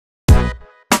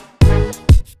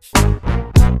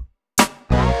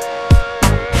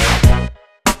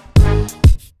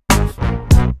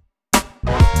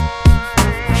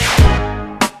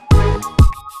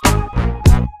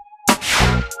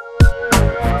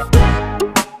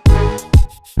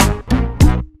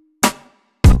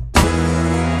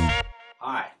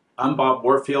I'm Bob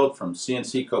Warfield from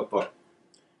CNC Cookbook.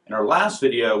 In our last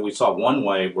video, we saw one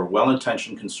way where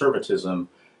well-intentioned conservatism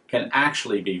can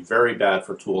actually be very bad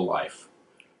for tool life.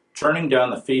 Turning down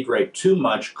the feed rate too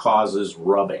much causes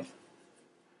rubbing.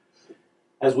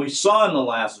 As we saw in the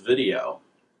last video,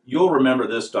 you'll remember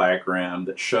this diagram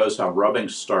that shows how rubbing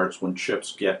starts when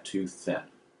chips get too thin.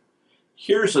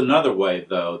 Here's another way,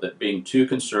 though, that being too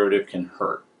conservative can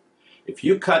hurt. If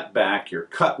you cut back your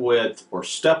cut width or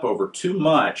step over too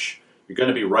much, you're going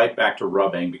to be right back to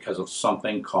rubbing because of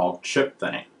something called chip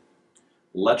thinning.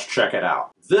 Let's check it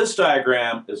out. This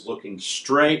diagram is looking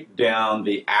straight down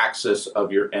the axis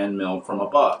of your end mill from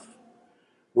above.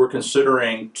 We're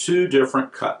considering two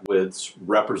different cut widths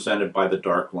represented by the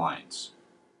dark lines.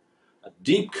 A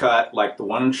deep cut, like the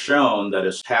one shown that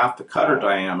is half the cutter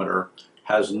diameter,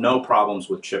 has no problems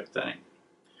with chip thinning.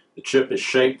 The chip is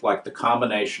shaped like the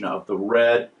combination of the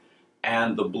red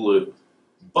and the blue.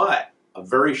 But a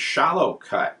very shallow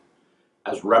cut,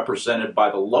 as represented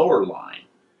by the lower line,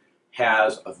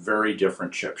 has a very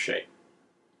different chip shape.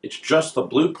 It's just the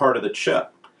blue part of the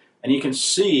chip, and you can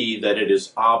see that it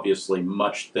is obviously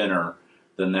much thinner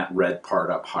than that red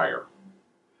part up higher.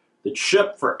 The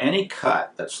chip for any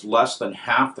cut that's less than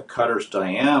half the cutter's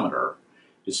diameter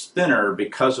is thinner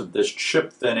because of this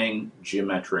chip thinning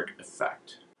geometric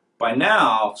effect. By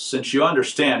now, since you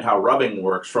understand how rubbing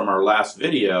works from our last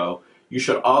video, you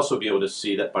should also be able to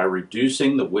see that by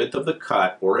reducing the width of the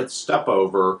cut or its step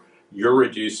over, you're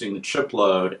reducing the chip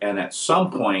load, and at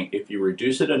some point, if you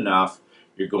reduce it enough,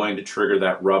 you're going to trigger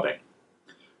that rubbing.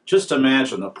 Just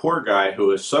imagine the poor guy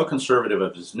who is so conservative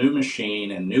of his new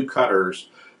machine and new cutters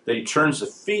that he turns the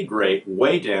feed rate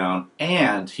way down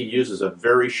and he uses a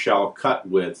very shallow cut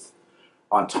width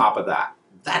on top of that.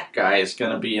 That guy is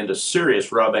going to be into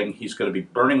serious rubbing. He's going to be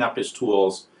burning up his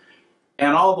tools,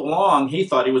 and all along he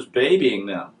thought he was babying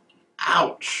them.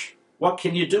 Ouch! What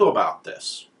can you do about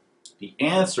this? The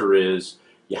answer is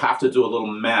you have to do a little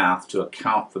math to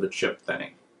account for the chip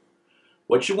thinning.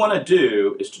 What you want to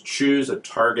do is to choose a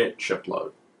target chip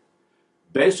load.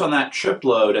 Based on that chip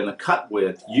load and the cut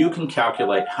width, you can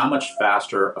calculate how much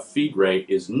faster a feed rate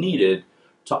is needed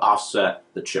to offset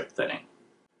the chip thinning.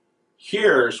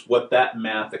 Here's what that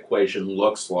math equation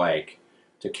looks like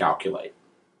to calculate.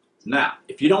 Now,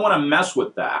 if you don't want to mess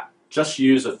with that, just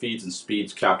use a feeds and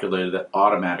speeds calculator that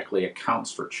automatically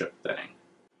accounts for chip thinning.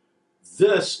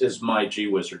 This is my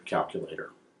G-Wizard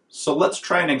calculator. So let's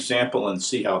try an example and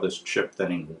see how this chip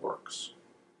thinning works.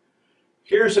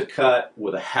 Here's a cut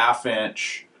with a 1/2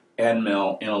 inch end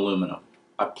mill in aluminum.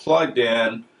 I plugged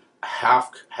in a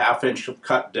half inch of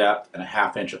cut depth and a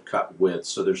 1/2 inch of cut width,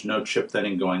 so there's no chip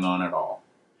thinning going on at all.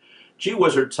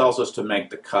 G-Wizard tells us to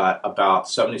make the cut about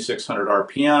 7,600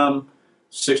 RPM,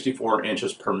 64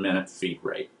 inches per minute feed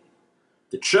rate.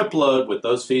 The chip load with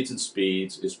those feeds and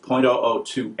speeds is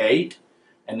 0.0028,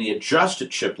 and the adjusted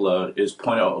chip load is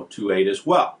 0.0028 as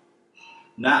well.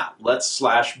 Now, let's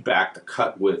slash back the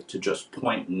cut width to just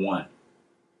 0.1.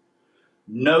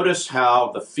 Notice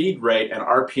how the feed rate and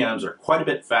RPMs are quite a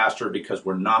bit faster because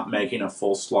we're not making a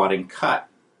full slotting cut.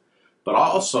 But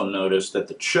also notice that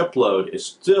the chip load is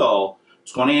still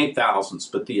 28 thousandths,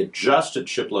 but the adjusted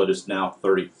chip load is now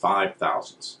 35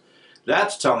 thousandths.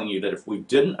 That's telling you that if we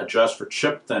didn't adjust for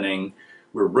chip thinning,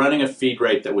 we're running a feed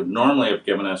rate that would normally have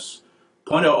given us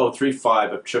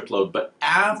 0.0035 of chip load, but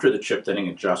after the chip thinning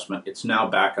adjustment, it's now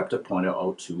back up to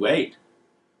 0.0028.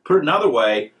 Put another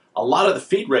way, a lot of the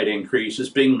feed rate increase is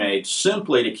being made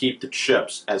simply to keep the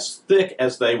chips as thick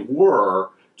as they were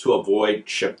to avoid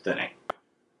chip thinning.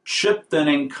 Chip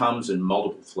thinning comes in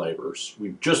multiple flavors.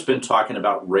 We've just been talking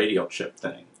about radial chip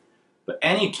thinning. But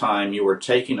anytime you are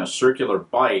taking a circular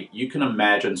bite, you can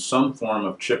imagine some form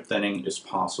of chip thinning is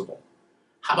possible.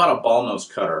 How about a ball nose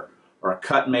cutter or a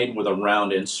cut made with a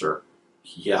round insert?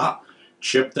 Yeah,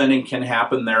 chip thinning can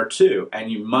happen there too,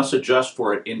 and you must adjust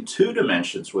for it in 2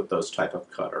 dimensions with those type of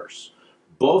cutters,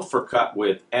 both for cut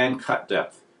width and cut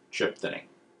depth chip thinning.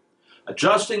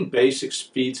 Adjusting basic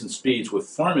feeds and speeds with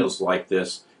formulas like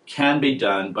this can be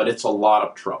done, but it's a lot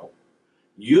of trouble.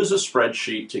 Use a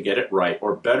spreadsheet to get it right,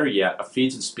 or better yet, a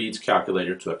feeds and speeds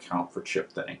calculator to account for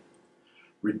chip thinning.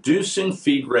 Reducing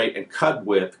feed rate and cut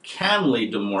width can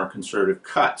lead to more conservative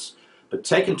cuts, but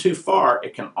taken too far,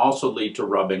 it can also lead to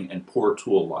rubbing and poor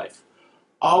tool life.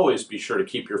 Always be sure to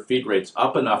keep your feed rates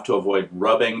up enough to avoid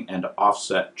rubbing and to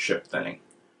offset chip thinning.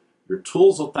 Your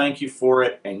tools will thank you for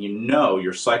it, and you know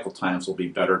your cycle times will be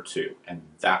better too. And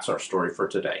that's our story for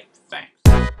today. Thanks.